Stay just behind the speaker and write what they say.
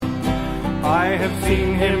I have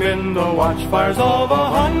seen him in the watchfires of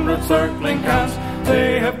 100 circling camps.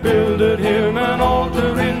 They have builded him an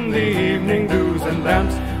altar in the evening dews and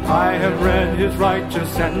lamps. I have read his righteous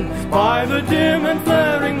sentence by the dim and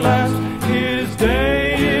flaring lamps. His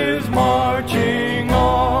day is marching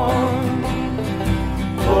on.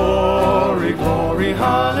 Glory, glory,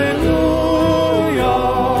 hallelujah.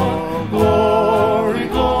 Glory,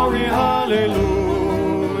 glory, hallelujah.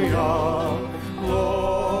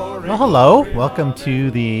 Glory. Well, hello. Welcome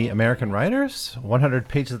to the American Writers 100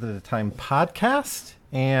 Pages at a Time podcast.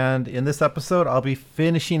 And in this episode, I'll be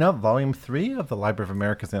finishing up Volume 3 of the Library of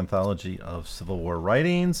America's Anthology of Civil War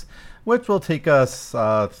Writings, which will take us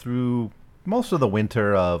through most of the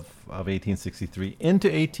winter of 1863 into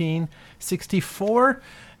 1864.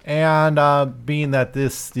 And being that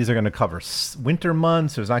these are going to cover winter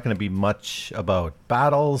months, there's not going to be much about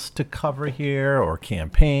battles to cover here or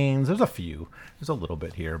campaigns. There's a few. There's a little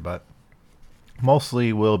bit here, but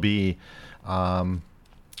mostly will be, I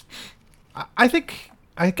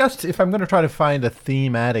guess if I'm going to try to find a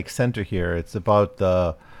thematic center here, it's about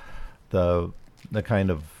the kind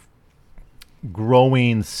of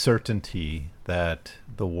growing certainty that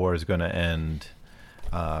the war is going to end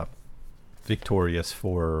victorious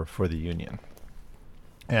for the Union,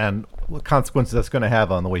 and what consequences that's going to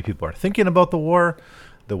have on the way people are thinking about the war,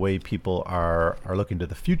 the way people are looking to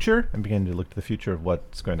the future and beginning to look to the future of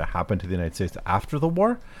what's going to happen to the United States after the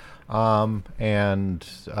war, and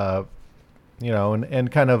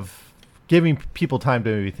kind of giving people time to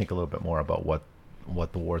maybe think a little bit more about what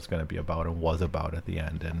the war is going to be about and was about at the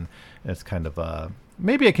end. And it's kind of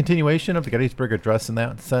maybe a continuation of the Gettysburg Address in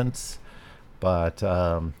that sense, but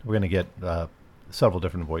we're going to get several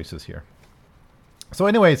different voices here. So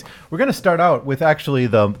anyways, we're going to start out with actually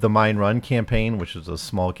the Mine Run campaign, which was a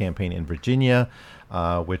small campaign in Virginia,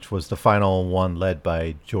 which was the final one led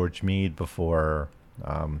by George Meade before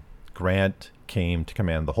Grant came to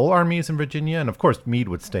command the whole armies in Virginia. And of course, Meade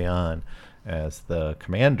would stay on as the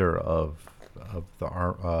commander of the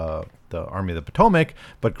Army of the Potomac,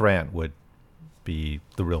 but Grant would be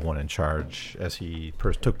the real one in charge as he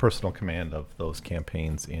took personal command of those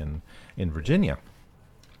campaigns in Virginia.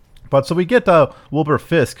 But so we get Wilbur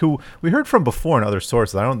Fisk, who we heard from before in other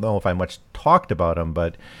sources. I don't know if I much talked about him,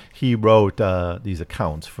 but he wrote these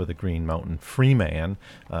accounts for the Green Mountain Freeman,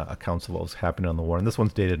 accounts of what was happening on the war. And this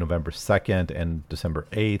one's dated November 2nd and December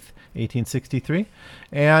 8th, 1863.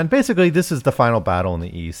 And basically, this is the final battle in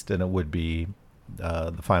the East, and it would be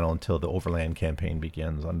the final until the Overland Campaign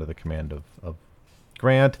begins under the command of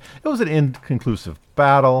Grant. It was an inconclusive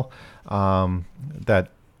battle that,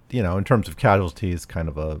 in terms of casualties, kind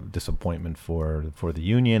of a disappointment for the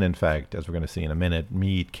Union. In fact, as we're going to see in a minute,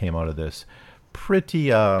 Meade came out of this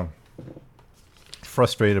pretty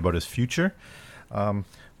frustrated about his future.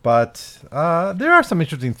 But there are some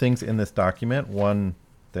interesting things in this document. One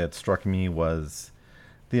that struck me was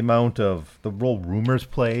the role rumors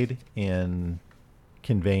played in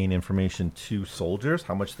conveying information to soldiers,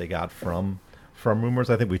 how much they got from rumors.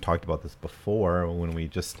 I think we talked about this before when we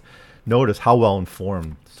just notice how well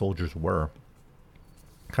informed soldiers were.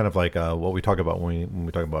 Kind of like what we talk about when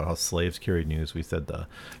we talk about how slaves carried news. We said the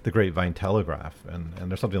grapevine telegraph, and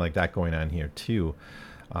there's something like that going on here too.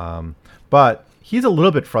 But he's a little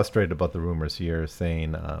bit frustrated about the rumors here,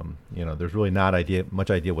 saying there's really not much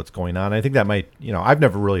idea what's going on. I think that might, I've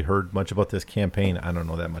never really heard much about this campaign. I don't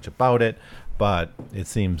know that much about it, but it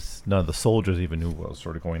seems none of the soldiers even knew what was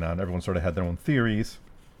sort of going on. Everyone sort of had their own theories,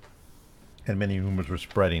 and many rumors were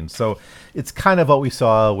spreading. So it's kind of what we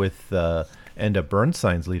saw with the end of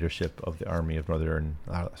Burnside's leadership of the Army of the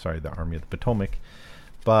Army of the Potomac.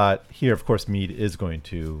 But here, of course, Meade is going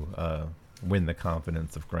to win the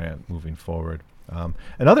confidence of Grant moving forward.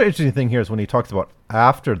 Another interesting thing here is when he talks about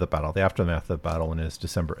after the battle, the aftermath of the battle in his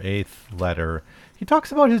December 8th letter, he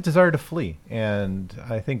talks about his desire to flee. And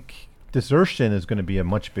I think desertion is going to be a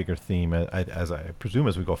much bigger theme, as I presume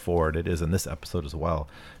as we go forward. It is in this episode as well.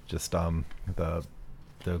 Just the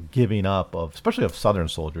giving up of, especially of Southern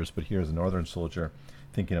soldiers, but here as a Northern soldier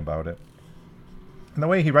thinking about it. And the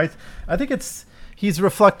way he writes, I think he's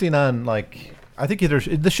reflecting on, I think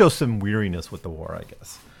this shows some weariness with the war, I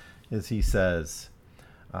guess, as he says,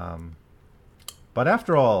 but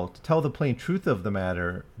after all, to tell the plain truth of the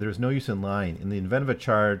matter, there's no use in lying. In the event of a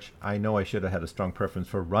charge, I know I should have had a strong preference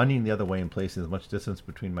for running the other way and placing as much distance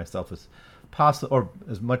between myself as possible, or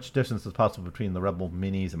as much distance as possible between the rebel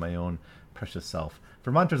minis and my own precious self.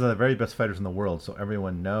 Vermonters are the very best fighters in the world, so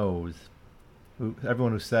everyone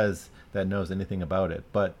who says that knows anything about it.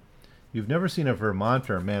 But you've never seen a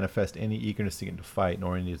Vermonter manifest any eagerness to get into fight,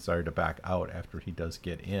 nor any desire to back out after he does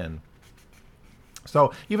get in.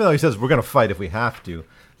 So even though he says we're going to fight if we have to,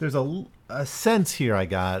 there's a sense here I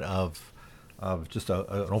got of just an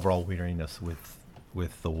overall weariness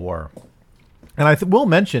with the war. And I will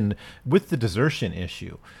mention with the desertion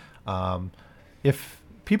issue, if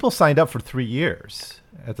people signed up for 3 years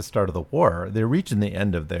at the start of the war, they're reaching the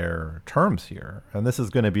end of their terms here. And this is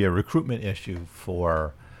going to be a recruitment issue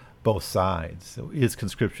for both sides. So is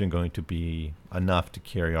conscription going to be enough to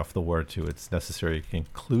carry off the war to its necessary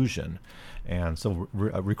conclusion? And so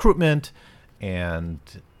recruitment and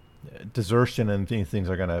desertion and things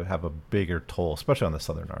are going to have a bigger toll, especially on the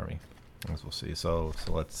Southern Army, as we'll see. So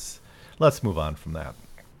let's move on from that.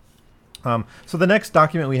 So the next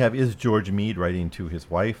document we have is George Meade writing to his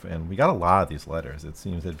wife, and we got a lot of these letters. It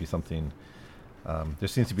seems there'd be something. There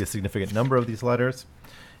seems to be a significant number of these letters,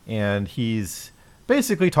 and he's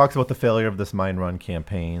basically talks about the failure of this mine run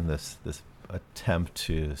campaign, this attempt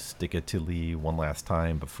to stick it to Lee one last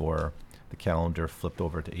time before the calendar flipped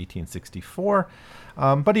over to 1864.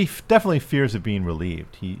 But he definitely fears of being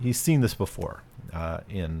relieved. He's seen this before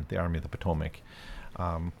in the Army of the Potomac.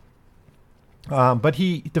 But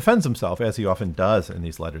he defends himself, as he often does in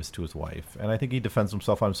these letters to his wife. And I think he defends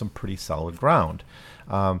himself on some pretty solid ground.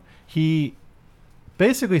 He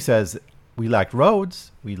basically says, we lacked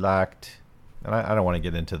roads, we lacked... And I don't want to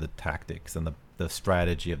get into the tactics and the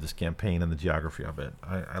strategy of this campaign and the geography of it.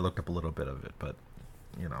 I looked up a little bit of it, but,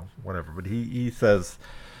 whatever. But he says,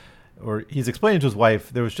 or he's explaining to his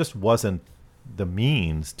wife, there wasn't the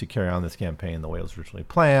means to carry on this campaign the way it was originally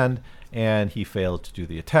planned, and he failed to do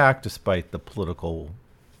the attack despite the political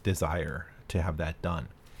desire to have that done.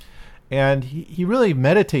 And he really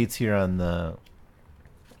meditates here on the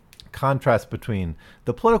contrast between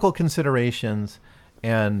the political considerations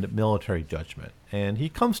and military judgment. And he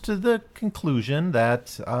comes to the conclusion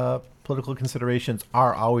that political considerations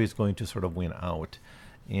are always going to sort of win out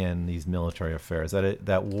in these military affairs,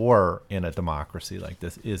 that war in a democracy like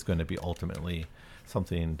this is going to be ultimately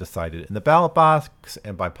something decided in the ballot box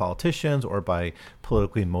and by politicians or by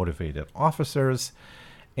politically motivated officers.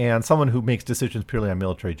 And someone who makes decisions purely on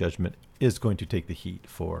military judgment is going to take the heat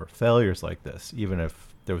for failures like this, even if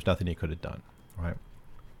there was nothing he could have done, right?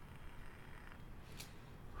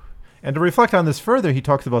 And to reflect on this further, he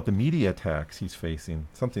talks about the media attacks he's facing,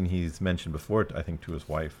 something he's mentioned before, I think, to his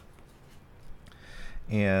wife.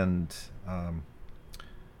 And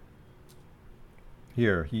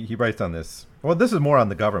here, he writes on this. Well, this is more on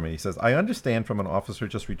the government. He says, I understand from an officer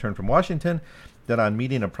just returned from Washington that on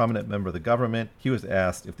meeting a prominent member of the government, he was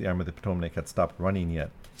asked if the Army of the Potomac had stopped running yet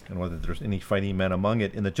and whether there's any fighting men among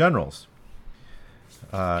it in the generals.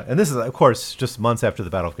 And this is, of course, just months after the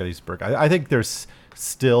Battle of Gettysburg. I think there's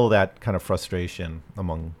still that kind of frustration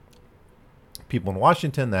among people in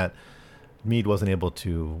Washington that Meade wasn't able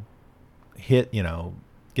to get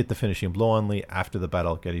the finishing blow on Lee after the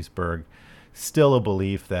Battle of Gettysburg. Still a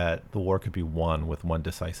belief that the war could be won with one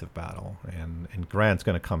decisive battle. And Grant's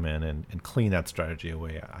going to come in and clean that strategy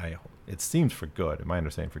away. It seems for good, in my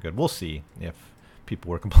understanding for good. We'll see if people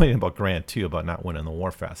were complaining about Grant, too, about not winning the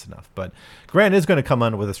war fast enough. But Grant is going to come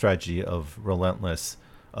on with a strategy of relentless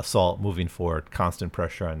assault, moving forward, constant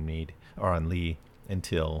pressure on Meade or on Lee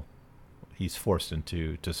until he's forced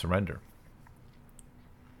to surrender.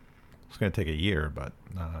 It's going to take a year, but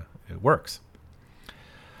it works.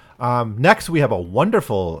 Next, we have a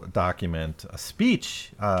wonderful document, a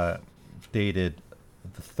speech dated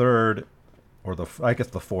the 3rd, or the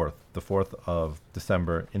 4th of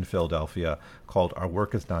December in Philadelphia, called Our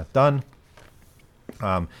Work Is Not Done.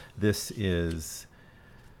 This is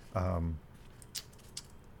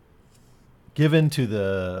given to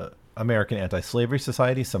the American Anti-Slavery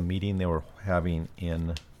Society, some meeting they were having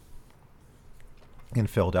in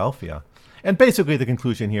Philadelphia. And basically the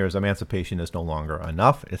conclusion here is emancipation is no longer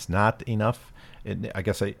enough. It's not enough.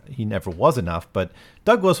 He never was enough, but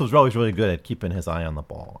Douglas was always really good at keeping his eye on the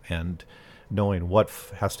ball and knowing what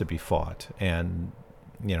has to be fought and,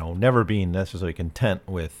 never being necessarily content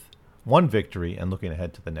with one victory and looking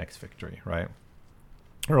ahead to the next victory, right?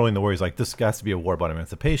 Early in the war, he's like, this has to be a war about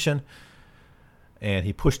emancipation. And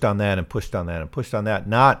he pushed on that and pushed on that and pushed on that,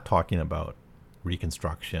 not talking about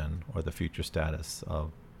Reconstruction or the future status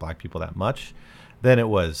of black people that much. Then it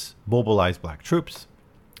was mobilize black troops,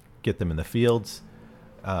 get them in the fields,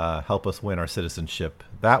 help us win our citizenship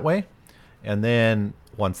that way. And then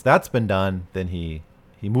once that's been done, then he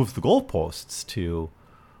moves the goalposts to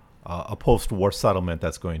a post-war settlement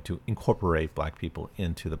that's going to incorporate black people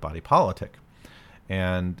into the body politic.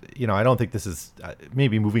 And, I don't think this is,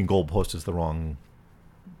 maybe moving goalposts is the wrong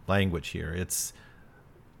language here. It's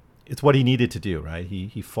what he needed to do, right?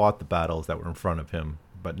 He fought the battles that were in front of him,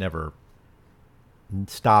 but never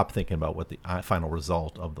stop thinking about what the final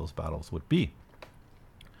result of those battles would be.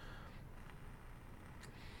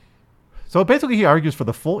 So basically, he argues for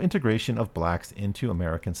the full integration of blacks into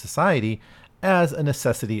American society as a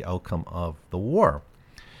necessity outcome of the war.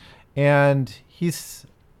 And he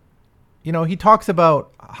talks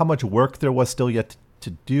about how much work there was still yet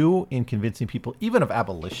to do in convincing people, even of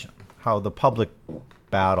abolition, how the public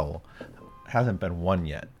battle hasn't been won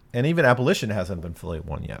yet. And even abolition hasn't been fully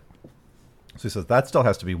won yet. So he says that still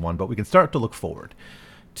has to be won, but we can start to look forward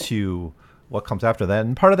to what comes after that.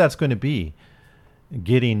 And part of that's going to be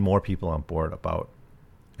getting more people on board about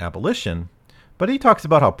abolition. But he talks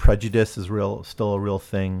about how prejudice is still a real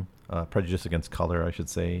thing, prejudice against color, I should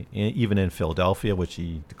say, even in Philadelphia, which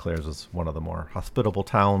he declares is one of the more hospitable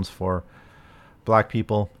towns for black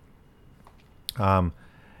people.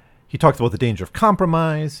 He talks about the danger of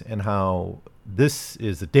compromise and how this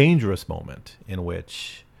is a dangerous moment in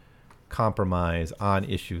which compromise on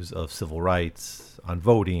issues of civil rights, on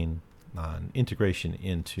voting, on integration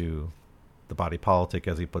into the body politic,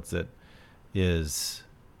 as he puts it, is,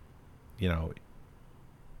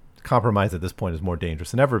 compromise at this point is more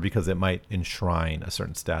dangerous than ever because it might enshrine a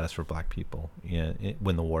certain status for black people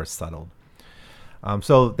when the war is settled.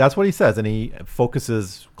 So that's what he says, and he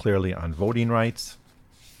focuses clearly on voting rights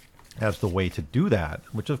as the way to do that,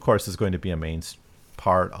 which of course is going to be a main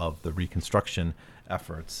part of the Reconstruction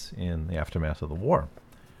efforts in the aftermath of the war.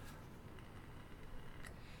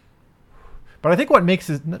 But I think what makes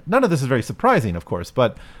it, none of this is very surprising, of course,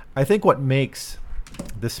 but I think what makes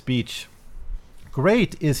this speech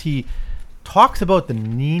great is he talks about the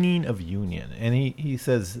meaning of union. And he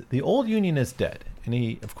says the old union is dead. And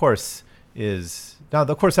he, of course,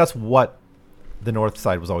 that's what the North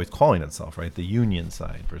side was always calling itself, right? The Union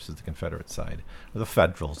side versus the Confederate side. Or the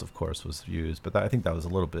Federals, of course, was used, but I think that was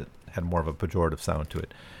had more of a pejorative sound to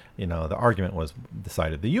it. The argument was the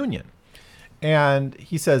side of the Union. And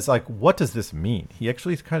he says, what does this mean? He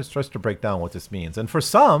actually kind of starts to break down what this means. And for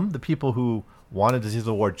some, the people who wanted to see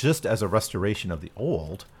the war just as a restoration of the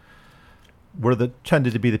old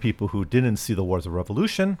tended to be the people who didn't see the war as a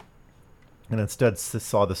revolution and instead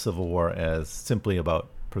saw the Civil War as simply about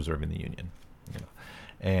preserving the Union,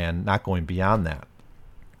 and not going beyond that.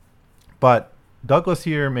 But Douglass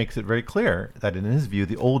here makes it very clear that in his view,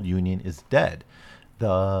 the old Union is dead.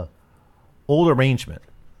 The old arrangement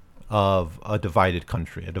of a divided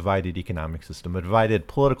country, a divided economic system, a divided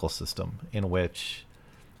political system in which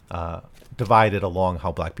divided along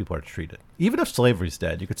how black people are treated. Even if slavery's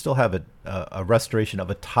dead, you could still have a restoration of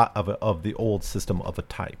the old system of a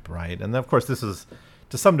type, right? And of course, this is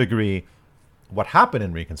to some degree what happened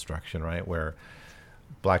in Reconstruction, right, where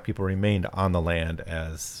black people remained on the land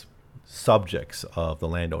as subjects of the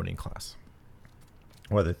landowning class,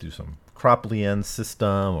 whether through some crop-lien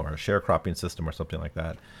system or a sharecropping system or something like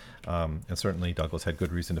that. And certainly Douglass had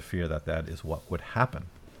good reason to fear that is what would happen.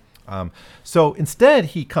 So instead,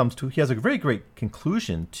 he has a very great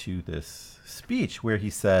conclusion to this speech where he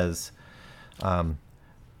says,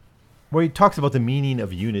 where he talks about the meaning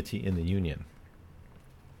of unity in the Union.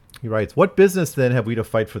 He writes, "What business then have we to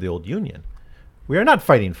fight for the old Union? We are not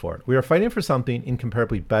fighting for it. We are fighting for something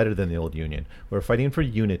incomparably better than the old Union. We're fighting for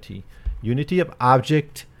unity. Unity of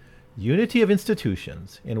object, unity of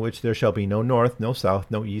institutions, in which there shall be no north, no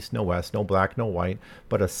south, no east, no west, no black, no white,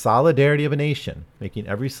 but a solidarity of a nation, making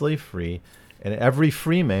every slave free and every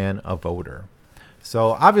free man a voter."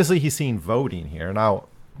 So obviously he's seeing voting here. Now,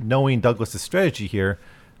 knowing Douglass's strategy here,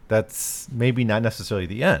 that's maybe not necessarily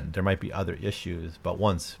the end. There might be other issues, but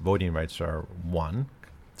once voting rights are won,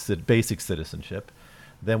 basic citizenship,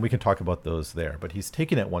 then we can talk about those there. But he's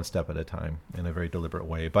taking it one step at a time in a very deliberate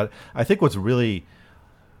way. But I think what's really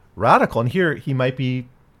radical, and here he might be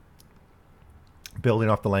building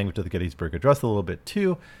off the language of the Gettysburg Address a little bit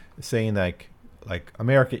too, saying like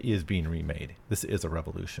America is being remade. This is a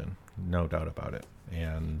revolution, no doubt about it.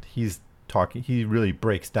 And he really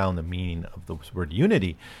breaks down the meaning of the word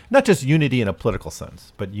unity, not just unity in a political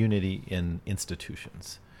sense, but unity in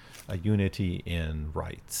institutions, a unity in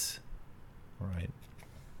rights, right?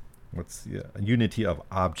 A unity of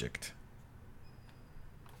object,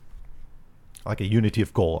 like a unity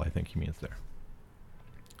of goal, I think he means there.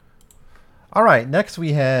 All right, next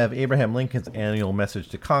we have Abraham Lincoln's annual message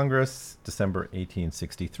to Congress, December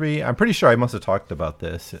 1863. I'm pretty sure I must have talked about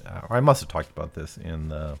this, in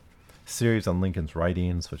the series on Lincoln's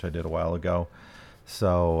writings, which I did a while ago.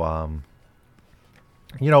 So,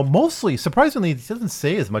 mostly, surprisingly, he doesn't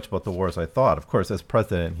say as much about the war as I thought. Of course, as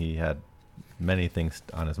president, he had many things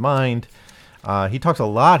on his mind. He talks a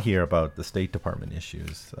lot here about the State Department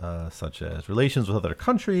issues, such as relations with other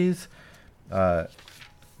countries,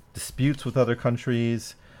 disputes with other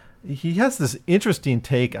countries. He has this interesting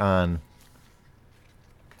take on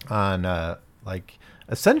like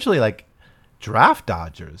essentially like draft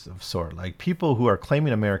dodgers of sort, like people who are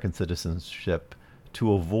claiming American citizenship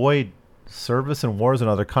to avoid service in wars in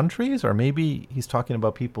other countries, or maybe he's talking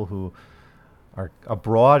about people who are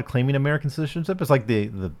abroad claiming American citizenship. It's like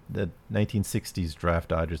the 1960s draft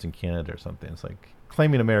dodgers in Canada or something. It's like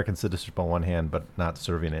claiming American citizenship on one hand, but not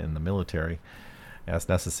serving it in the military as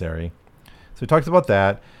necessary. So he talks about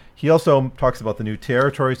that. He also talks about the new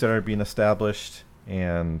territories that are being established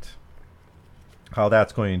and how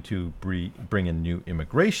that's going to bring in new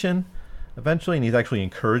immigration eventually, and he's actually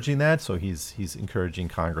encouraging that. So he's encouraging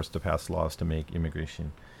Congress to pass laws to make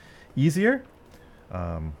immigration easier.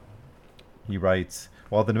 He writes,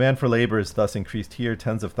 while the demand for labor is thus increased here,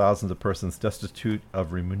 tens of thousands of persons destitute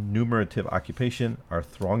of remunerative occupation are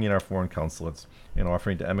thronging our foreign consulates and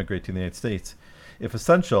offering to emigrate to the United States. If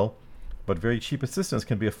essential, but very cheap assistance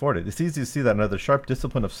can be afforded, it's easy to see that under the sharp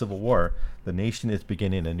discipline of civil war, the nation is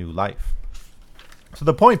beginning a new life. So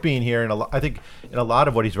the point being here, and I think in a lot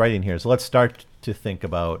of what he's writing here, is let's start to think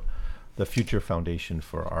about the future foundation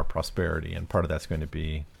for our prosperity. And part of that's going to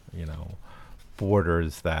be,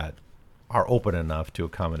 borders that are open enough to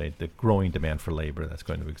accommodate the growing demand for labor that's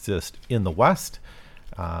going to exist in the West,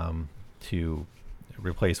 to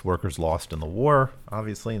replace workers lost in the war.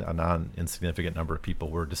 Obviously, a non-insignificant number of people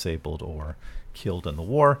were disabled or killed in the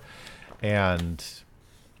war. And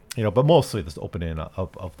but mostly this opening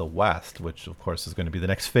of the West, which of course is going to be the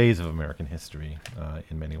next phase of American history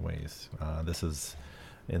in many ways. This is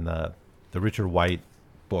in the Richard White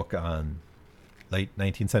book on late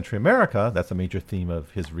 19th century America. That's a major theme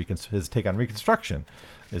of his take on Reconstruction,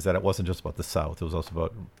 is that it wasn't just about the South. It was also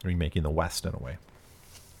about remaking the West in a way.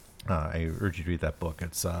 I urge you to read that book.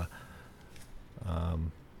 It's The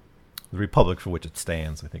Republic for Which It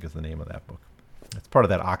Stands, I think is the name of that book. It's part of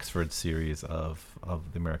that Oxford series of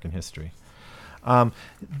the American history.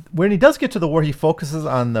 When he does get to the war, he focuses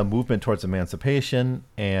on the movement towards emancipation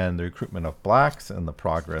and the recruitment of blacks and the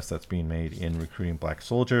progress that's being made in recruiting black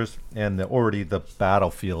soldiers, and the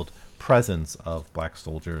battlefield presence of black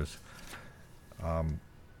soldiers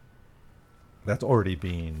that's already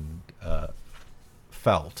being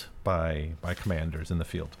felt by commanders in the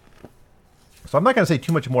field. So I'm not going to say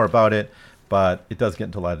too much more about it, but it does get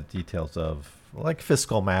into a lot of details of like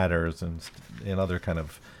fiscal matters and other kind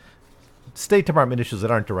of State Department issues that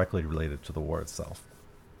aren't directly related to the war itself.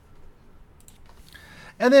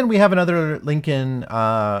 And then we have another Lincoln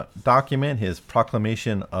document, his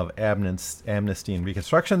Proclamation of Amnesty and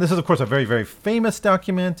Reconstruction. This is, of course, a very, very famous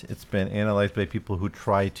document. It's been analyzed by people who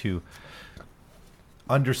try to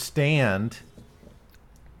understand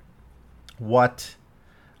what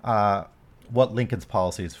Lincoln's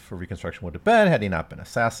policies for Reconstruction would have been had he not been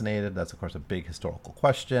assassinated. That's, of course, a big historical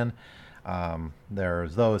question.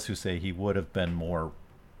 There's those who say he would have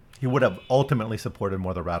ultimately supported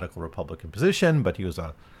more the radical Republican position, but he was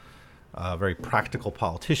a very practical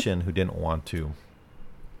politician who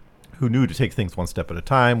knew to take things one step at a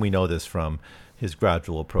time. We know this from his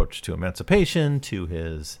gradual approach to emancipation, to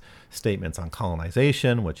his statements on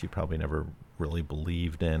colonization, which he probably never really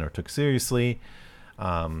believed in or took seriously.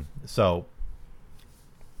 So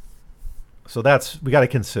that's, we got to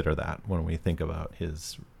consider that when we think about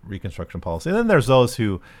his Reconstruction policy. And then there's those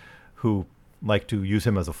who like to use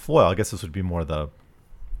him as a foil. I guess this would be more the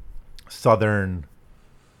Southern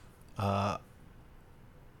kind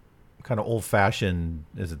of old-fashioned,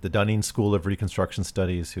 is it the Dunning School of Reconstruction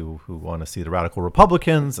Studies, who want to see the radical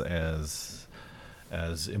Republicans as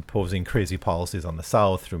imposing crazy policies on the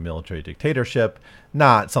South through military dictatorship,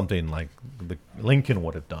 not something like Lincoln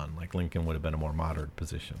would have done. Like Lincoln would have been a more moderate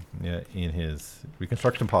position in his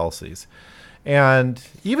Reconstruction policies. And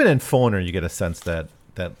even in Foner, you get a sense that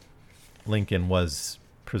Lincoln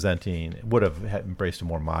would have embraced a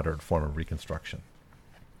more moderate form of Reconstruction.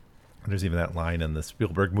 There's even that line in the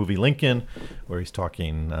Spielberg movie Lincoln where he's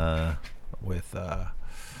talking with,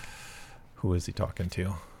 who is he talking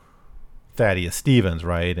to? Thaddeus Stevens,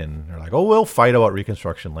 right? And they're like, oh, we'll fight about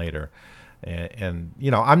Reconstruction later. And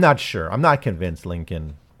I'm not sure. I'm not convinced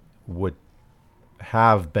Lincoln would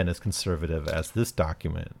have been as conservative as this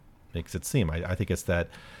document makes it seem. I think it's that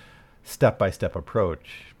step-by-step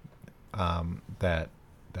approach that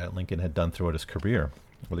Lincoln had done throughout his career,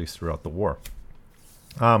 at least throughout the war.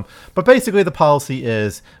 But basically the policy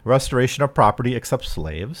is restoration of property except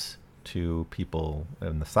slaves to people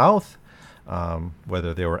in the South,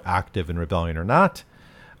 whether they were active in rebellion or not.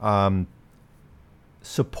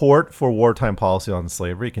 Support for wartime policy on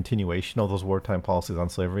slavery, continuation of those wartime policies on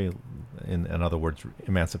slavery, in other words,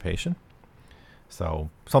 emancipation. So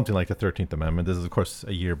something like the 13th Amendment. This is, of course,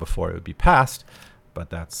 a year before it would be passed, but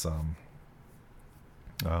that's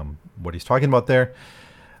what he's talking about there.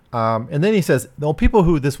 And then he says, the people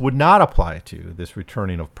who this would not apply to, this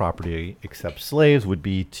returning of property except slaves, would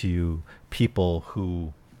be to people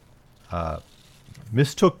who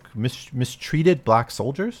mistreated black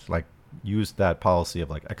soldiers, like used that policy of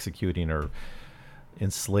like executing or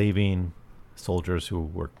enslaving soldiers who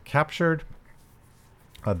were captured.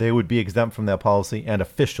 They would be exempt from that policy, and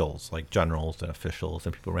officials like generals and officials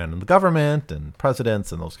and people who ran in the government and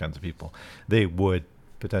presidents and those kinds of people, they would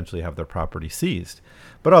potentially have their property seized.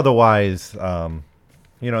 But otherwise, and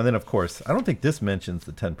then of course, I don't think this mentions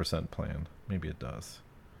the 10% plan. Maybe it does.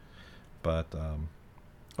 But,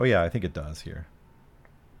 I think it does here.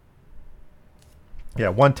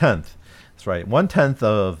 Yeah, 1/10. That's right. 1/10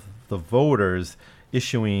 of the voters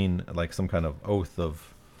issuing like some kind of oath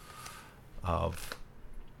of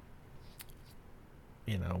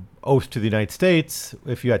oath to the United States.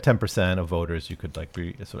 If you had 10% of voters, you could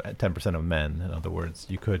 10% of men, in other words,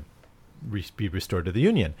 you could be restored to the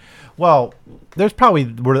Union. Well,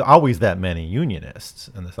 were always that many Unionists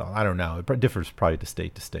in the South. I don't know. It differs probably to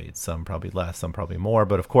state. Some probably less, some probably more.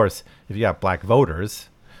 But of course, if you got black voters,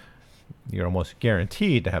 you're almost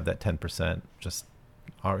guaranteed to have that 10%.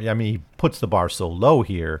 He puts the bar so low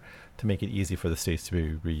here to make it easy for the states to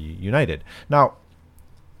be reunited. Now,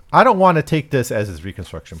 I don't want to take this as his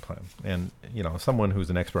Reconstruction plan. And, someone who's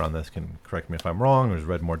an expert on this can correct me if I'm wrong or has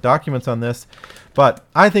read more documents on this. But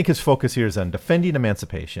I think his focus here is on defending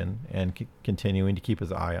emancipation and continuing to keep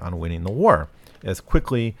his eye on winning the war as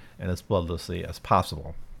quickly and as bloodlessly as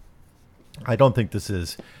possible. I don't think this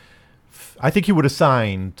is... I think he would have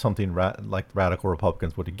signed something like radical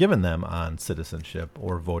Republicans would have given them on citizenship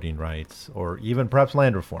or voting rights or even perhaps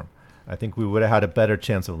land reform. I think we would have had a better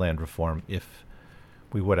chance of land reform if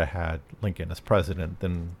we would have had Lincoln as president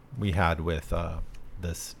than we had with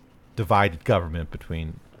this divided government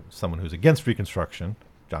between someone who's against Reconstruction,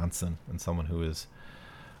 Johnson, and someone who is,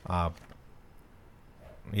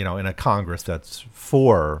 in a Congress that's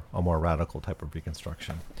for a more radical type of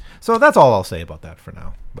Reconstruction. So that's all I'll say about that for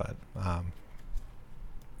now. But,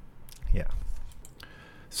 yeah.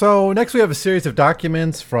 So next we have a series of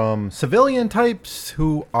documents from civilian types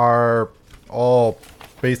who are all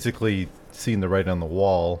basically seeing the writing on the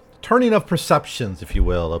wall, turning of perceptions, if you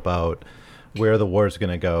will, about where the war is going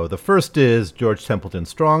to go. The first is George Templeton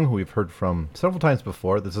Strong, who we've heard from several times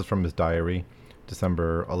before. This is from his diary,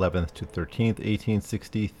 December 11th to 13th,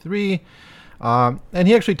 1863. And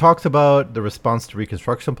he actually talks about the response to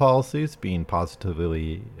Reconstruction policies being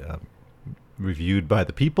positively reviewed by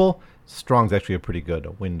the people. Strong's actually a pretty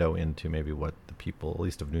good window into maybe what the people, at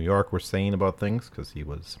least of New York, were saying about things, because he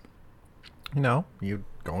was, you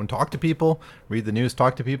go and talk to people, read the news,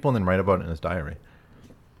 talk to people, and then write about it in his diary.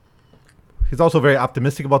 He's also very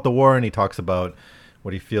optimistic about the war, and he talks about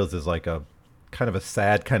what he feels is like a kind of a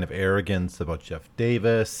sad kind of arrogance about Jeff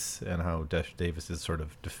Davis and how Jeff Davis is sort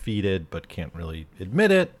of defeated but can't really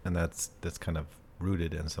admit it, and that's kind of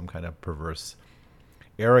rooted in some kind of perverse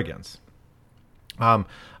arrogance. On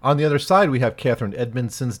the other side, we have Catherine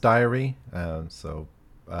Edmondson's diary. That's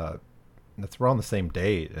around the same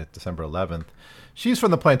date, at December 11th. She's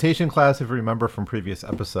from the plantation class, if you remember from previous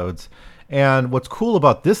episodes. And what's cool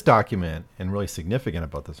about this document, and really significant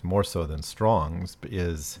about this, more so than Strong's,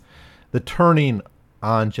 is the turning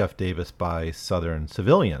on Jeff Davis by Southern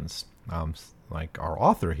civilians, like our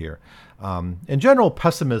author here, and general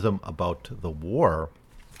pessimism about the war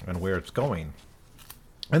and where it's going.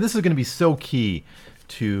 And this is going to be so key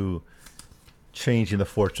to changing the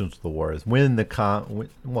fortunes of the war, is when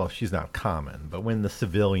she's not common, but when the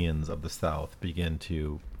civilians of the South begin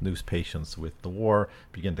to lose patience with the war,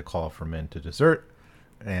 begin to call for men to desert,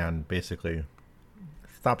 and basically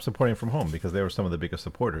stop supporting from home, because they were some of the biggest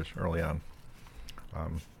supporters early on.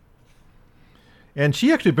 And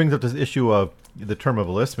she actually brings up this issue of the term of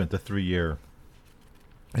enlistment, the 3-year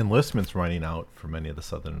enlistments running out for many of the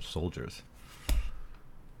Southern soldiers.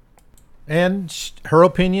 And her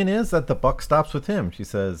opinion is that the buck stops with him. She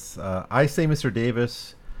says, I say Mr.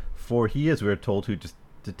 Davis, for he, as we are told, who just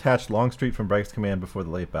detached Longstreet from Bragg's command before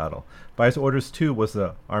the late battle. By his orders, too, was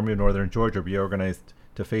the Army of Northern Georgia reorganized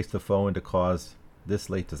to face the foe and to cause this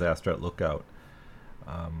late disaster at Lookout.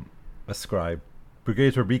 A scribe.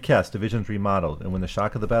 Brigades were recast, divisions remodeled, and when the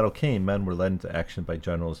shock of the battle came, men were led into action by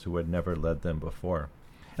generals who had never led them before.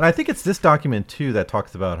 And I think it's this document, too, that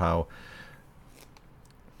talks about how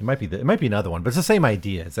it might be another one, but it's the same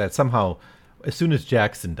idea. It's that somehow, as soon as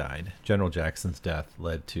Jackson died, General Jackson's death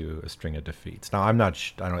led to a string of defeats. Now,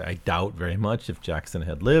 I doubt very much if Jackson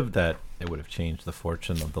had lived that it would have changed the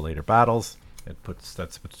fortune of the later battles. That puts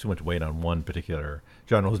too much weight on one particular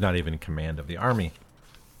general who's not even in command of the army.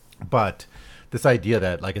 But this idea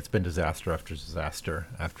that like it's been disaster after disaster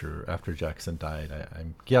after Jackson died,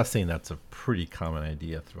 I'm guessing that's a pretty common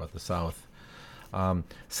idea throughout the South.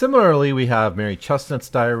 Similarly, we have Mary Chestnut's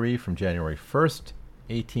diary from January 1st,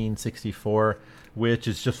 1864, which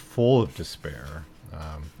is just full of despair.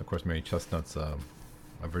 Of course, Mary Chestnut's a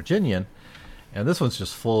Virginian, and this one's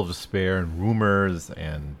just full of despair and rumors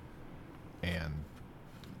and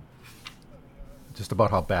just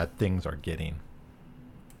about how bad things are getting.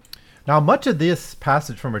 Now, much of this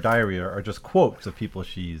passage from her diary are just quotes of people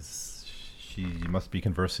she must be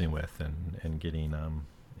conversing with and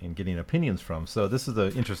getting opinions from. So this is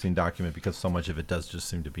an interesting document because so much of it does just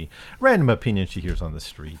seem to be random opinions she hears on the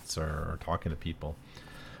streets or talking to people.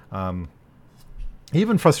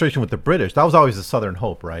 Even frustration with the British. That was always the Southern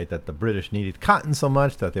hope, right? That the British needed cotton so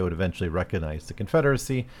much that they would eventually recognize the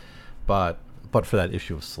Confederacy. But for that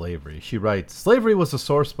issue of slavery. She writes, slavery was a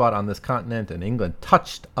sore spot on this continent, and England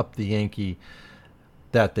touched up the Yankee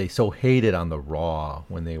that they so hated on the raw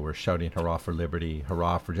when they were shouting hurrah for liberty,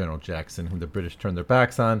 hurrah for General Jackson, whom the British turned their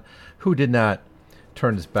backs on, who did not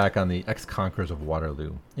turn his back on the ex-conquerors of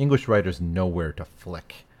Waterloo. English writers nowhere to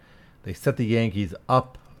flick. They set the Yankees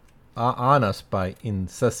up on us by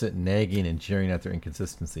incessant nagging and jeering at their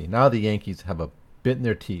inconsistency. Now the Yankees have a bit in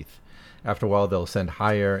their teeth. After a while, they'll ascend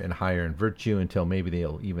higher and higher in virtue until maybe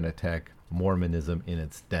they'll even attack Mormonism in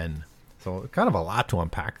its den. So kind of a lot to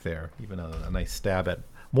unpack there. Even a nice stab at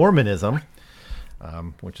Mormonism,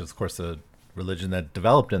 which is, of course, a religion that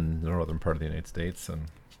developed in the northern part of the United States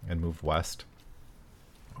and moved west.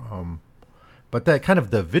 But that kind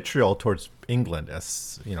of the vitriol towards England,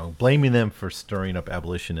 as blaming them for stirring up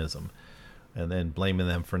abolitionism, and then blaming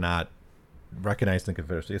them for not recognizing the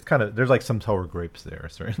Confederacy. It's kind of, there's like some sour grapes there,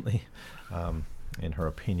 certainly, in her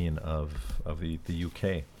opinion of the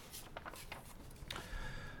UK.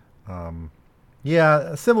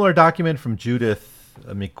 A similar document from Judith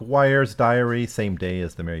McGuire's diary, same day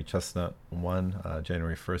as the Mary Chestnut one,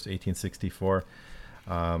 January 1st, 1864.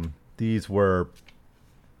 These were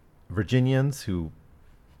Virginians who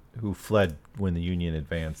fled when the Union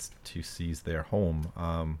advanced to seize their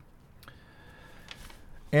home.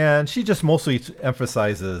 And she just mostly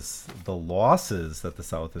emphasizes the losses that the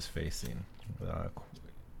South is facing,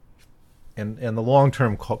 and the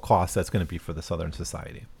long-term cost that's going to be for the Southern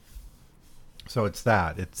society. So it's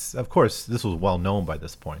that. It's, of course, this was well known by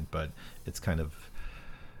this point, but it's kind of,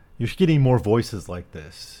 you're getting more voices like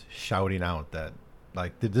this shouting out that,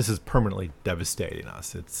 like, this is permanently devastating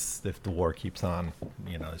us. It's, if the war keeps on,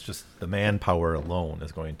 it's just the manpower alone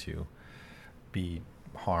is going to be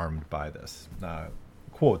harmed by this.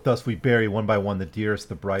 Quote, thus we bury one by one the dearest,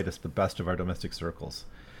 the brightest, the best of our domestic circles.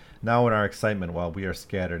 Now in our excitement, while we are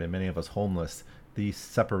scattered and many of us homeless, these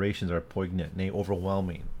separations are poignant, nay,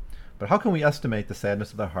 overwhelming. But how can we estimate the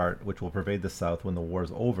sadness of the heart which will pervade the South when the war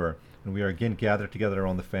is over, and we are again gathered together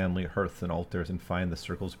around the family hearths and altars and find the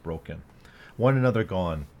circles broken, one another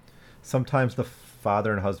gone, sometimes the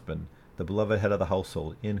father and husband, the beloved head of the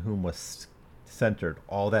household, in whom was centered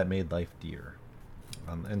all that made life dear.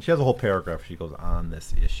 And she has a whole paragraph she goes on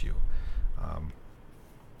this issue.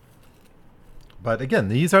 But again,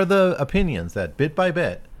 these are the opinions that bit by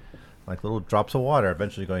bit, like little drops of water, are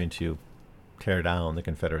eventually going to tear down the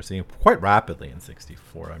Confederacy quite rapidly in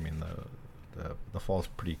 64. I mean, the fall is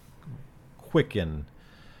pretty quick and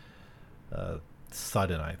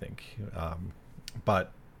sudden, I think.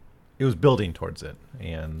 But it was building towards it.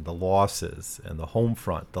 And the losses and the home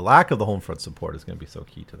front, the lack of the home front support is going to be so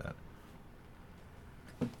key to that.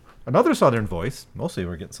 Another Southern voice, mostly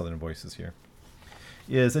we're getting Southern voices here,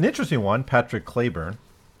 is an interesting one, Patrick Cleburne.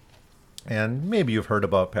 And maybe you've heard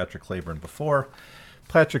about Patrick Cleburne before.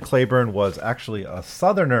 Patrick Cleburne was actually a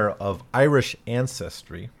Southerner of Irish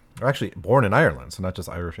ancestry, or actually born in Ireland, so not just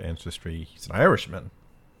Irish ancestry, he's an Irishman.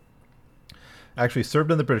 Actually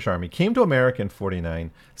served in the British Army, came to America in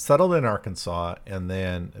 1949, settled in Arkansas, and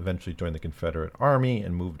then eventually joined the Confederate Army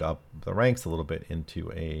and moved up the ranks a little bit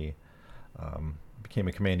into became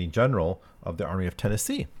a commanding general of the Army of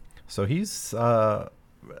Tennessee. So he's a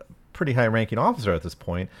pretty high-ranking officer at this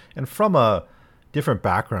point, and from a different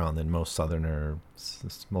background than most Southern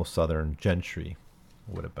gentry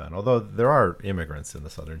would have been. Although there are immigrants in the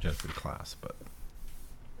Southern gentry class, but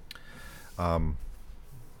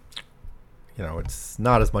it's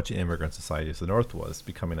not as much an immigrant society as the North was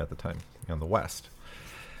becoming at the time in the West.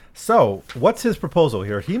 So what's his proposal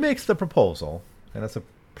here? He makes the proposal, and it's a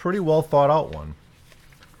pretty well thought out one,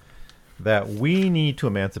 that we need to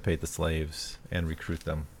emancipate the slaves and recruit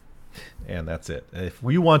them. And that's it. If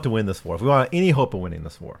we want to win this war, if we want any hope of winning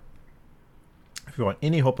this war, if we want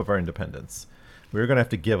any hope of our independence, we're going to have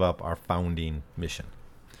to give up our founding mission,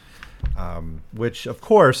 which, of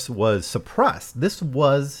course, was suppressed. This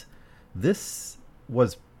was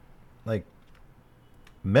like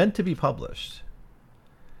meant to be published,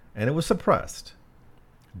 and it was suppressed.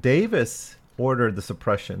 Davis ordered the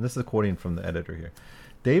suppression. This is quoting from the editor here.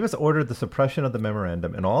 Davis ordered the suppression of the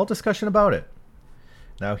memorandum and all discussion about it.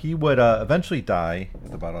 Now, he would eventually die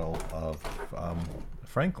at the Battle of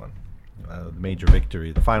Franklin, the major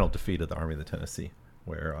victory, the final defeat of the Army of the Tennessee,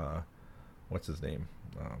 where, what's his name?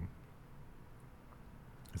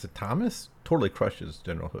 Is it Thomas? Totally crushes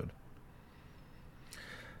General Hood.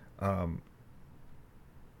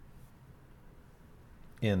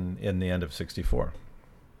 In the end of 64.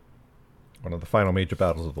 One of the final major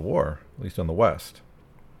battles of the war, at least on the West.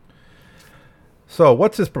 So,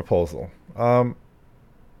 what's his proposal?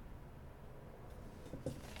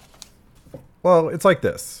 Well, it's like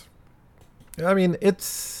this. I mean,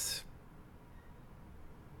 it's...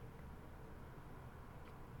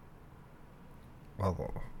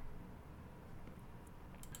 Well,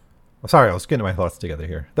 sorry, I was getting my thoughts together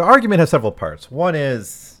here. The argument has several parts. One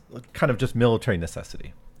is kind of just military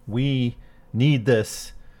necessity. We need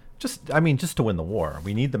this just to win the war.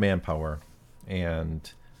 We need the manpower,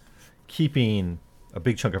 and keeping a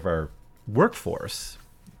big chunk of our workforce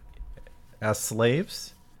as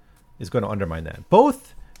slaves is going to undermine that.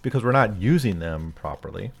 Both because we're not using them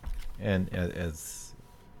properly, and as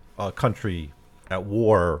a country at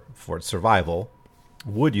war for its survival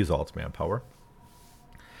would use all its manpower.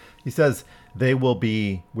 He says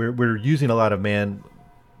we're using a lot of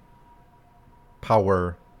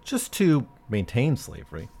manpower just to maintain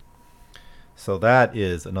slavery. So that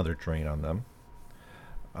is another drain on them.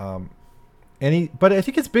 But I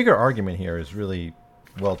think his bigger argument here is really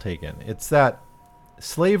well taken. It's that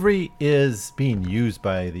slavery is being used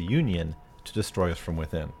by the Union to destroy us from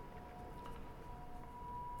within.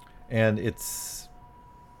 And it's...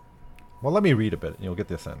 Well, let me read a bit and you'll get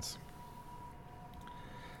the sense.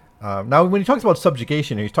 Now, when he talks about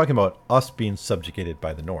subjugation, he's talking about us being subjugated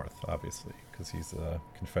by the North, obviously, because he's a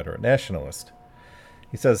Confederate nationalist.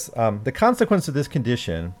 He says, the consequences of this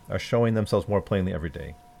condition are showing themselves more plainly every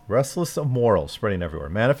day. Restlessness of morals spreading everywhere,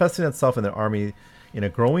 manifesting itself in the army in a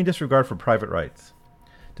growing disregard for private rights.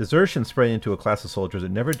 Desertion spreading into a class of soldiers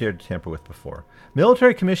it never dared to tamper with before.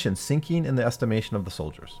 Military commissions sinking in the estimation of the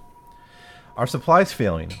soldiers. Our supplies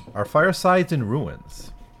failing. Our firesides in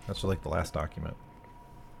ruins. That's like the last document.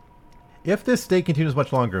 If this state continues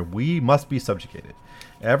much longer, we must be subjugated.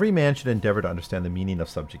 Every man should endeavor to understand the meaning of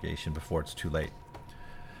subjugation before it's too late.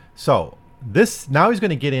 So, now he's going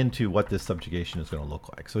to get into what this subjugation is going to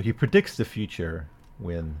look like. So he predicts the future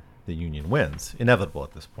when the Union wins. Inevitable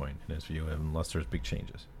at this point, in his view, unless there's big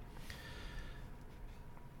changes.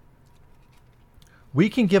 We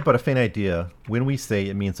can give but a faint idea when we say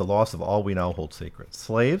it means the loss of all we now hold sacred.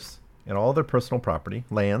 Slaves and all their personal property,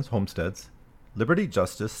 lands, homesteads, liberty,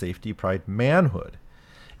 justice, safety, pride, manhood.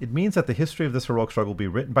 It means that the history of this heroic struggle will be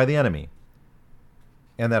written by the enemy,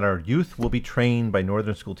 and that our youth will be trained by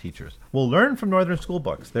Northern school teachers. We'll learn from Northern school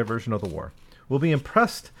books, their version of the war. We'll be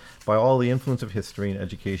impressed by all the influence of history and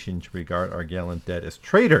education to regard our gallant dead as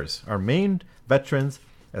traitors, our maimed veterans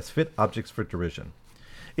as fit objects for derision.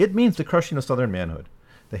 It means the crushing of Southern manhood,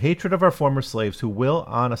 the hatred of our former slaves who will,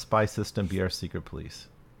 on a spy system, be our secret police.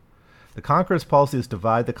 The conqueror's policy is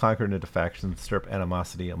divide the conquered into factions and stir up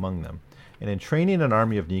animosity among them. And in training an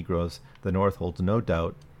army of Negroes, the North holds no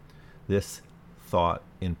doubt this thought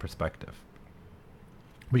in perspective.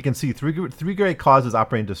 We can see three great causes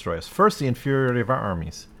operating to destroy us. First, the inferiority of our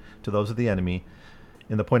armies to those of the enemy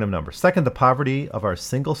in the point of number. Second, the poverty of our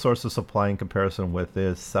single source of supply in comparison with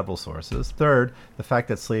his several sources. Third, the fact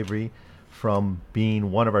that slavery, from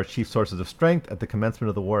being one of our chief sources of strength at the commencement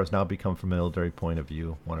of the war, has now become, from a military point of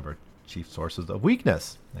view, one of our chief sources of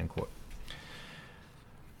weakness. End quote.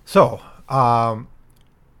 So,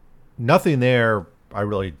 nothing there I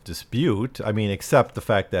really dispute. I mean, except the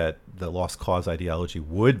fact that the lost cause ideology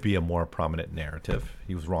would be a more prominent narrative.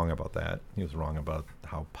 He was wrong about that. He was wrong about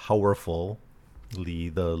how powerfully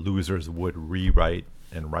the losers would rewrite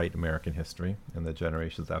and write American history in the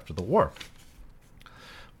generations after the war.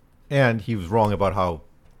 And he was wrong about how,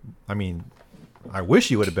 I mean, I wish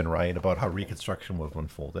he would have been right about how Reconstruction would have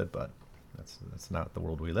unfolded, but that's not the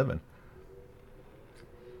world we live in.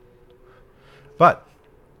 But,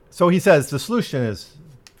 so he says the solution is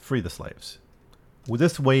free the slaves.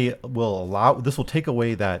 This will take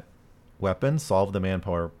away that weapon, solve the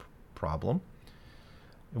manpower problem.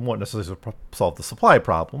 It won't necessarily solve the supply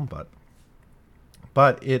problem,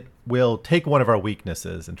 but it will take one of our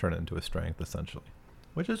weaknesses and turn it into a strength, essentially,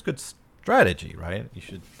 which is good strategy, right? You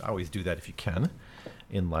should always do that if you can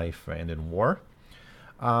in life and in war.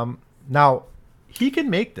 Now, he can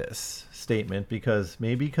make this statement because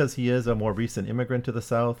he is a more recent immigrant to the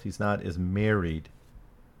South. He's not as married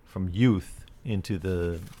from youth into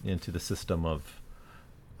the system of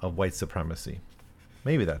white supremacy.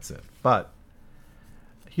 Maybe that's it. But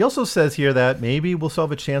he also says here that maybe we'll still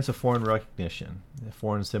have a chance of foreign recognition,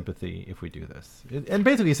 foreign sympathy if we do this. And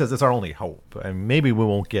basically he says it's our only hope. And maybe we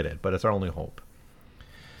won't get it, but it's our only hope.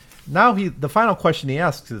 Now the final question he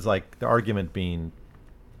asks is like the argument being,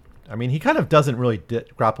 I mean, he kind of doesn't really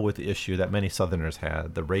grapple with the issue that many Southerners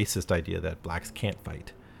had, the racist idea that blacks can't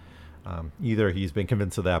fight. Either he's been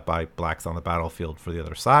convinced of that by blacks on the battlefield for the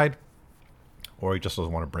other side, or he just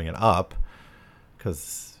doesn't want to bring it up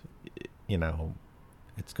because,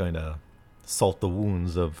 it's going to salt the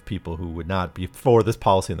wounds of people who would not be for this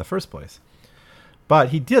policy in the first place. But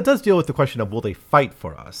he does deal with the question of will they fight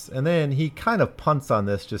for us? And then he kind of punts on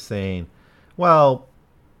this just saying, well,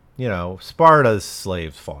 Sparta's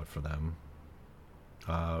slaves fought for them.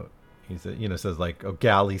 He says like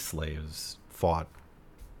galley slaves fought,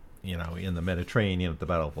 in the Mediterranean at the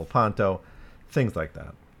Battle of Lepanto, things like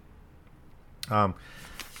that.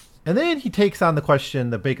 And then he takes on the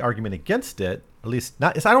question, the big argument against it, at least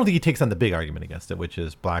not. I don't think he takes on the big argument against it, which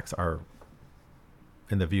is blacks are,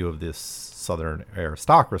 in the view of this Southern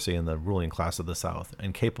aristocracy and the ruling class of the South,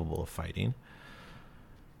 incapable of fighting.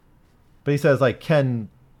 But he says, like,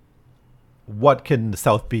 what can the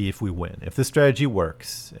South be if we win? If this strategy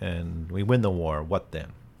works and we win the war, what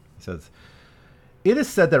then? He says, it is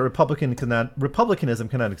said that republicanism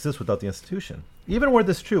cannot exist without the institution. Even were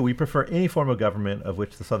this true, we prefer any form of government of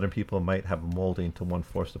which the Southern people might have a molding to one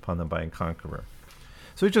forced upon them by a conqueror.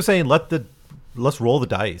 So he's just saying, let's roll the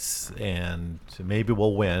dice, and maybe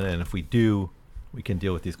we'll win. And if we do, we can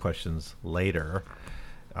deal with these questions later.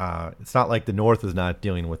 It's not like the North is not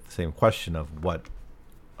dealing with the same question of what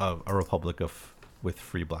a republic with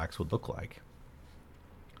free blacks would look like.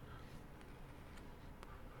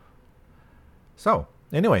 So,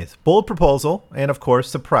 anyways, bold proposal, and of course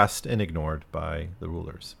suppressed and ignored by the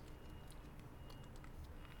rulers.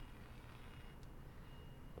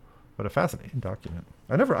 What a fascinating document.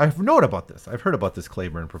 I've known about this. I've heard about this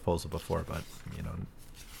Claiborne proposal before, but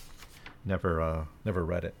never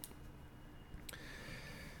read it.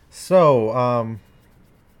 So,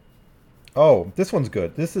 this one's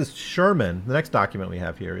good. This is Sherman. The next document we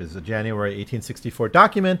have here is a January 1864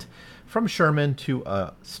 document from Sherman to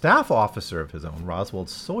a staff officer of his own, Roswell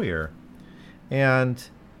Sawyer. And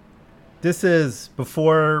this is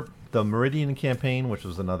before the Meridian campaign, which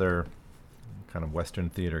was another kind of Western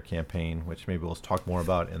theater campaign, which maybe we'll talk more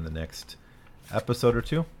about in the next episode or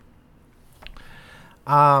two.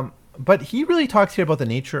 But he really talks here about the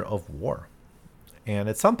nature of war. And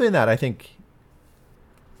it's something that I think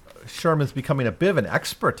Sherman's becoming a bit of an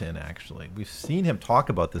expert in, actually. We've seen him talk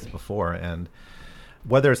about this before, and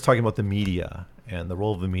whether it's talking about the media and the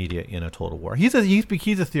role of the media in a total war. He's a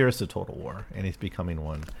theorist of total war, and he's becoming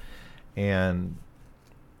one. And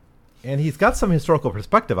he's got some historical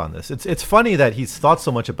perspective on this. It's funny that he's thought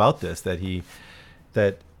so much about this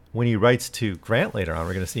that when he writes to Grant later on,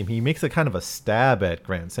 we're going to see him, he makes a kind of a stab at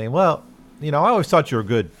Grant, saying, well, I always thought you were a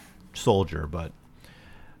good soldier, but,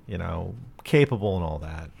 capable and all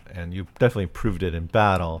that, and you definitely proved it in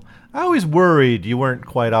battle. I always worried you weren't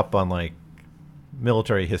quite up on, like,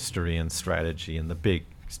 military history and strategy and the big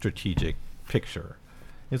strategic picture.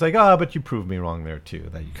 He's like, but you proved me wrong there, too,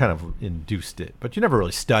 that you kind of induced it, but you never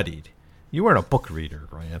really studied. You weren't a book reader,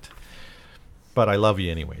 Grant. But I love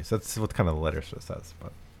you anyways. That's what kind of the letter says.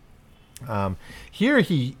 But here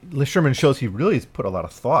Sherman shows he really has put a lot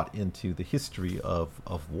of thought into the history of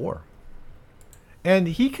war. And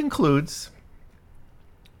he concludes,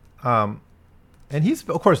 and he's,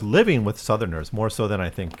 of course, living with Southerners more so than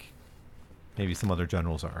I think maybe some other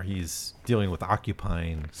generals are. He's dealing with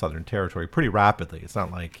occupying Southern territory pretty rapidly. It's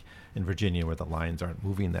not like in Virginia where the lines aren't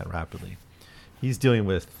moving that rapidly. He's dealing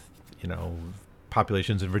with,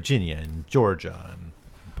 populations in Virginia and Georgia and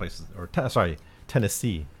places,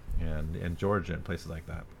 Tennessee and Georgia and places like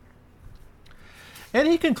that. And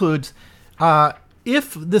he concludes,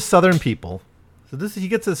 if the Southern people, he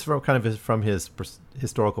gets this from his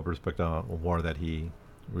historical perspective of war that he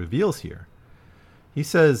reveals here. He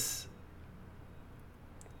says,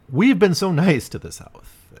 we've been so nice to the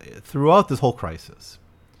South throughout this whole crisis.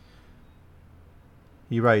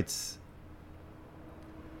 He writes,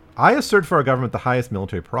 I assert for our government the highest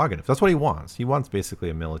military prerogative. That's what he wants. He wants basically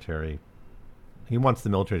he wants the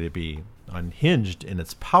military to be unhinged in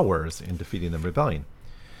its powers in defeating the rebellion.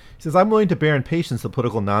 He says, I'm willing to bear in patience the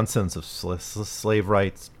political nonsense of slave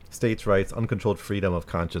rights, states' rights, uncontrolled freedom of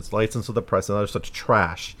conscience, license of the press, and other such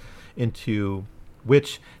trash, into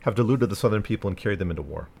which have deluded the Southern people and carried them into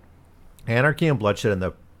war. Anarchy and bloodshed and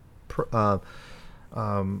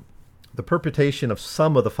the perpetration of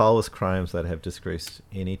some of the foulest crimes that have disgraced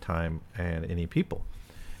any time and any people.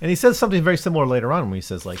 And he says something very similar later on when he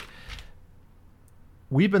says, like,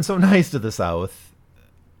 we've been so nice to the South,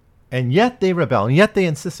 and yet they rebel, and yet they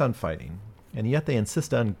insist on fighting, and yet they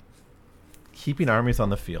insist on keeping armies on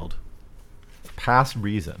the field past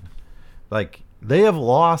reason. Like, they have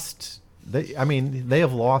lost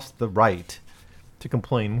the right to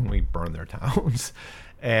complain when we burn their towns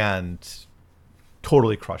and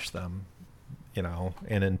totally crush them,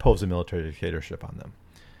 and impose a military dictatorship on them.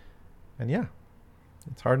 And yeah,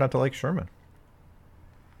 it's hard not to like Sherman.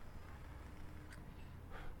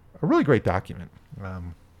 A really great document.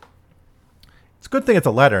 It's a good thing it's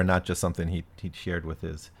a letter, not just something he shared with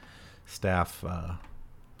his staff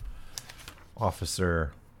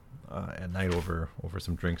officer at night over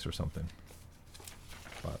some drinks or something.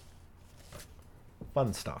 But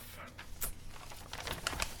fun stuff.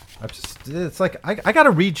 It's like I got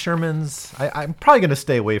to read Sherman's. I'm probably going to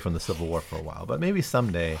stay away from the Civil War for a while, but maybe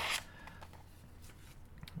someday,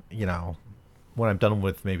 when I'm done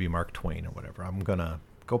with maybe Mark Twain or whatever, I'm going to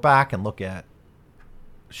go back and look at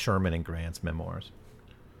Sherman and Grant's memoirs.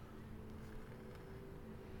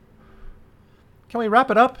 Can we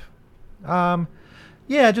wrap it up?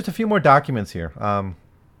 Yeah, just a few more documents here.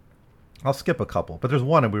 I'll skip a couple, but there's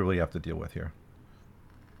one that we really have to deal with here.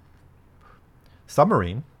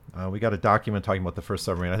 Submarine. We got a document talking about the first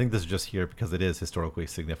submarine. I think this is just here because it is historically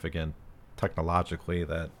significant technologically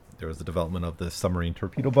that there was the development of the submarine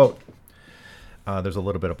torpedo boat. There's a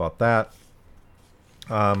little bit about that.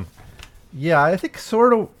 Yeah, I think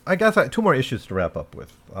I guess two more issues to wrap up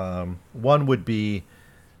with. One would be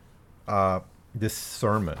this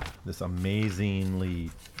sermon, this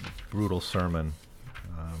amazingly brutal sermon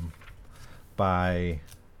by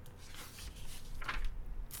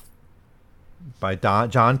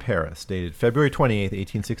John Paris, dated February 28th,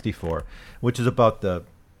 1864, which is about the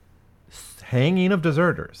hanging of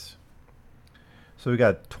deserters. So we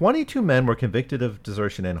got 22 men were convicted of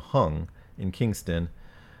desertion and hung in Kingston,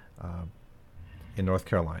 in North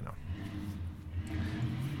Carolina.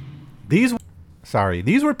 These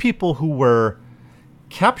were people who were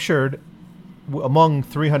captured among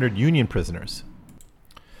 300 Union prisoners.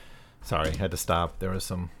 Sorry, had to stop. There was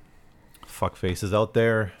some fuck faces out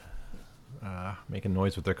there making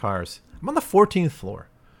noise with their cars. I'm on the 14th floor.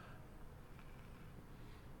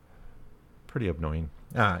 Pretty annoying.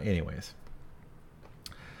 Anyways.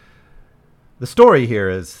 The story here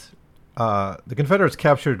is the Confederates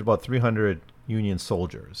captured about 300 Union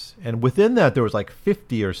soldiers. And within that, there was like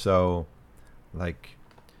 50 or so like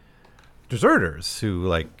deserters who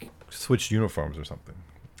like switched uniforms or something.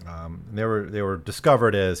 They were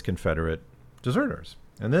discovered as Confederate deserters.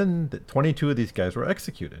 And then 22 of these guys were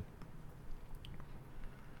executed.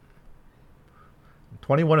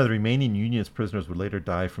 21 of the remaining Union prisoners would later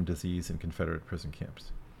die from disease in Confederate prison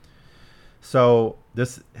camps. So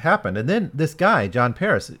this happened. And then this guy, John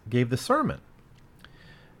Paris, gave the sermon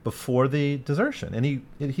before the desertion. And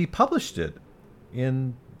he published it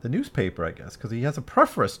in the newspaper, I guess, because he has a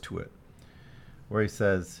preface to it where he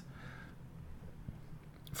says,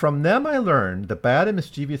 "From them I learned the bad and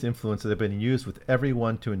mischievous influences have been used with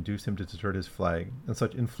everyone to induce him to desert his flag, and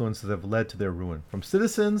such influences have led to their ruin. From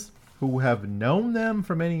citizens who have known them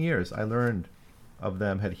for many years, I learned of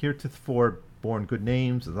them had heretofore borne good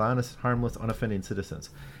names as honest, harmless, unoffending citizens.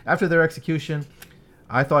 After their execution,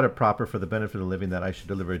 I thought it proper for the benefit of the living that I should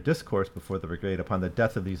deliver a discourse before the brigade upon the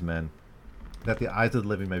death of these men, that the eyes of the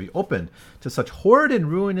living may be opened to such horrid and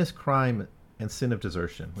ruinous crime and sin of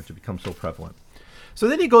desertion, which have become so prevalent." So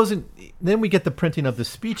then he goes and then we get the printing of the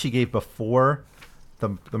speech he gave before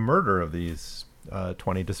the murder of these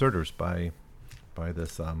 20 deserters by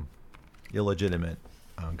this illegitimate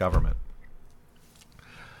government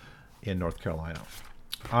in North Carolina.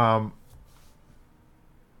 And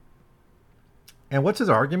what's his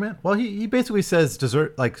argument? Well, he basically says what's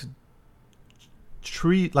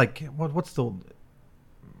the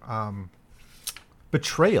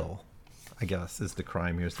betrayal, I guess, is the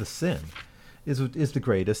crime here, is the sin. Is the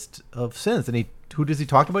greatest of sins. And who does he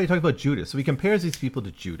talk about? He talks about Judas. So he compares these people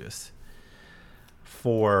to Judas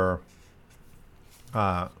for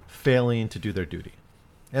failing to do their duty.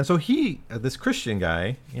 And so he, this Christian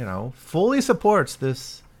guy, fully supports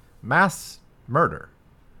this mass murder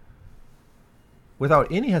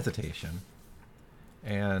without any hesitation.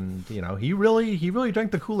 And, he really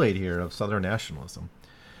drank the Kool-Aid here of Southern nationalism.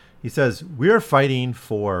 He says, "We are fighting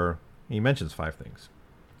for," he mentions 5 things.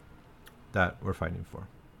 that we're fighting for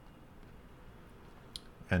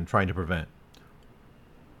and trying to prevent.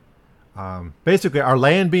 Basically, our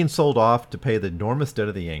land being sold off to pay the enormous debt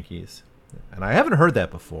of the Yankees. And I haven't heard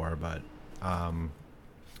that before, but I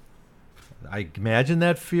imagine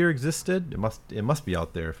that fear existed. It must be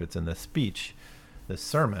out there if it's in this speech, this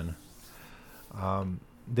sermon.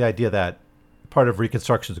 The idea that part of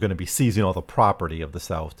Reconstruction is going to be seizing all the property of the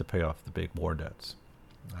South to pay off the big war debts.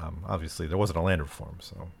 Obviously, there wasn't a land reform,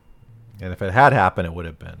 so, and if it had happened, it would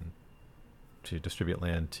have been to distribute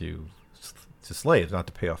land to slaves, not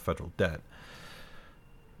to pay off federal debt.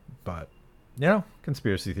 But,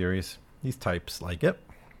 conspiracy theories. These types like it.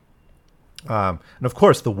 And of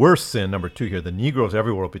course, the worst sin, number 2 here, the Negroes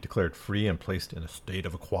everywhere will be declared free and placed in a state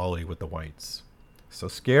of equality with the whites. So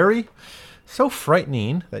scary, so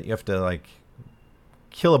frightening that you have to,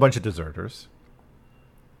 kill a bunch of deserters.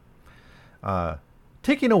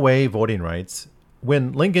 Taking away voting rights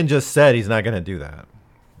when Lincoln just said he's not going to do that.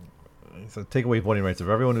 So take away voting rights of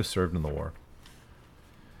everyone who served in the war.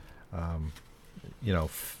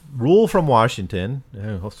 Rule from Washington.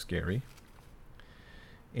 Oh, scary.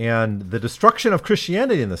 And the destruction of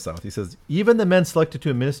Christianity in the South. He says, even the men selected to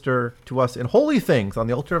administer to us in holy things on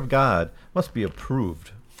the altar of God must be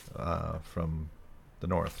approved from the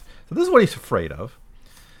North. So this is what he's afraid of.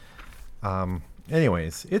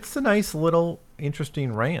 Anyways, it's a nice little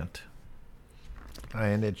interesting rant.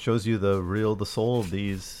 And it shows you the soul of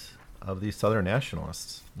these Southern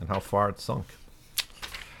nationalists and how far it's sunk.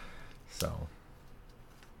 So,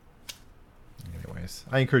 anyways,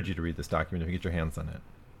 I encourage you to read this document if you get your hands on it.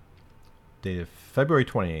 Dated February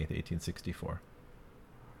 28th, 1864.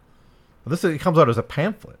 It comes out as a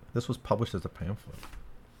pamphlet. This was published as a pamphlet.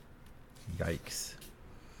 Yikes.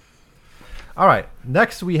 All right.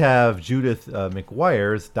 Next, we have Judith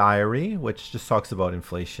McGuire's diary, which just talks about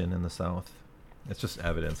inflation in the South. It's just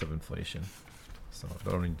evidence of inflation. So I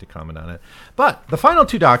don't need to comment on it. But the final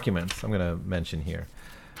 2 documents I'm going to mention here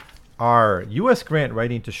are U.S. Grant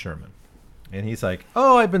writing to Sherman. And he's like,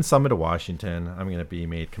 I've been summoned to Washington. I'm going to be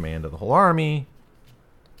made command of the whole army.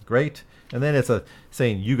 Great. And then it's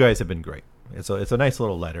saying, you guys have been great. It's a nice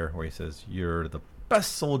little letter where he says, you're the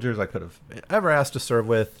best soldiers I could have ever asked to serve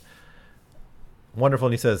with. Wonderful.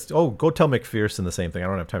 And he says, go tell McPherson the same thing. I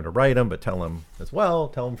don't have time to write him, but tell him as well.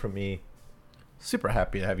 Tell him from me. Super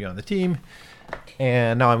happy to have you on the team.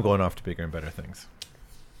 And now I'm going off to bigger and better things.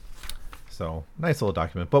 So nice little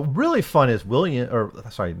document. But really fun is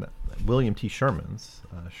William T. Sherman's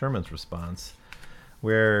response,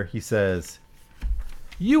 where he says,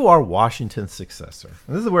 you are Washington's successor.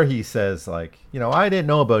 And this is where he says, I didn't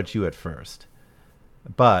know about you at first,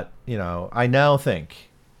 but, I now think,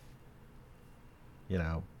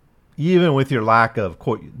 even with your lack of,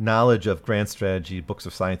 quote, knowledge of grand strategy, books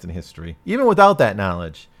of science and history, even without that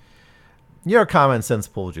knowledge, your common sense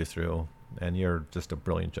pulled you through, and you're just a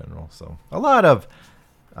brilliant general. So a lot of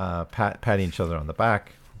patting each other on the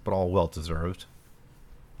back, but all well-deserved.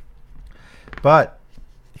 But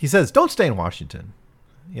he says, don't stay in Washington.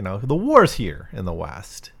 The war's here in the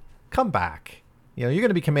West. Come back. You're going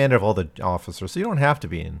to be commander of all the officers, so you don't have to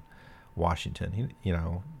be in Washington.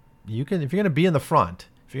 You can, if you're going to be in the front,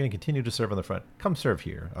 if you're going to continue to serve on the front, come serve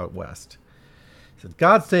here out west. He says,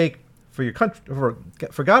 God's sake, for your country,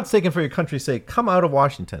 for God's sake and for your country's sake, come out of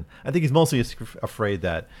Washington. I think he's mostly afraid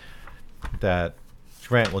that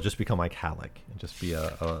Grant will just become like Halleck and just be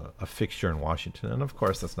a fixture in Washington. And of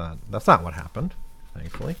course, that's not what happened,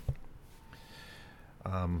 thankfully.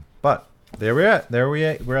 But there we're at.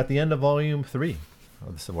 We're at the end of volume 3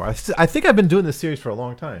 of the Civil War. I think I've been doing this series for a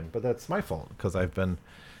long time, but that's my fault because I've been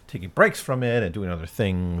taking breaks from it and doing other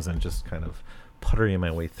things and just kind of puttering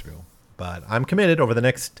my way through. But I'm committed over the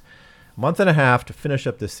next month and a half to finish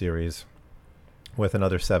up this series with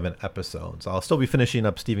another 7 episodes. I'll still be finishing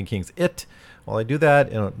up Stephen King's It. While I do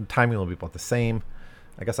that, timing will be about the same.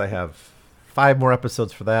 I guess I have 5 more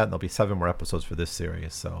episodes for that, and there'll be 7 more episodes for this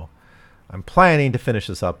series. So I'm planning to finish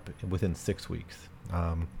this up within 6 weeks.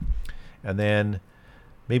 And then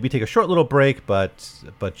maybe take a short little break, but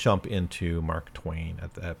jump into Mark Twain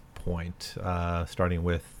at that point, starting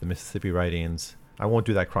with the Mississippi writings. I won't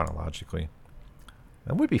do that chronologically.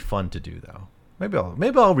 That would be fun to do, though. Maybe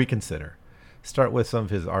I'll reconsider. Start with some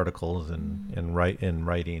of his articles and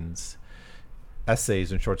writings,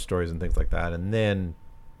 essays and short stories and things like that, and then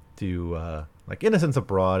do like Innocents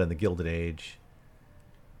Abroad and The Gilded Age.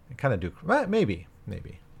 And kind of do maybe.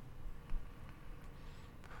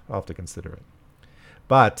 I'll have to consider it.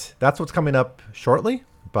 But that's what's coming up shortly.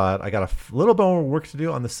 But I got a little bit more work to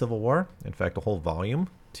do on the Civil War. In fact, a whole volume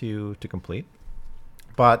to complete.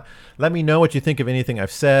 But let me know what you think of anything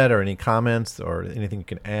I've said or any comments or anything you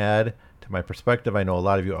can add to my perspective. I know a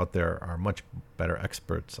lot of you out there are much better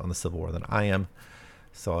experts on the Civil War than I am.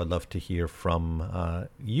 So I'd love to hear from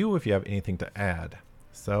you if you have anything to add.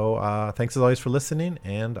 So thanks as always for listening,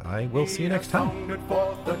 and I will see you next time. He has sounded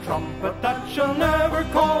forth the trumpet that shall never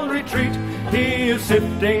call retreat. He is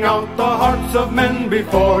sifting out the hearts of men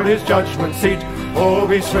before his judgment seat. Oh,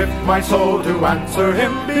 be swift, my soul, to answer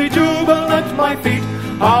him. Be jubilant at my feet.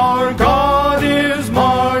 Our God is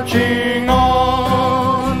marching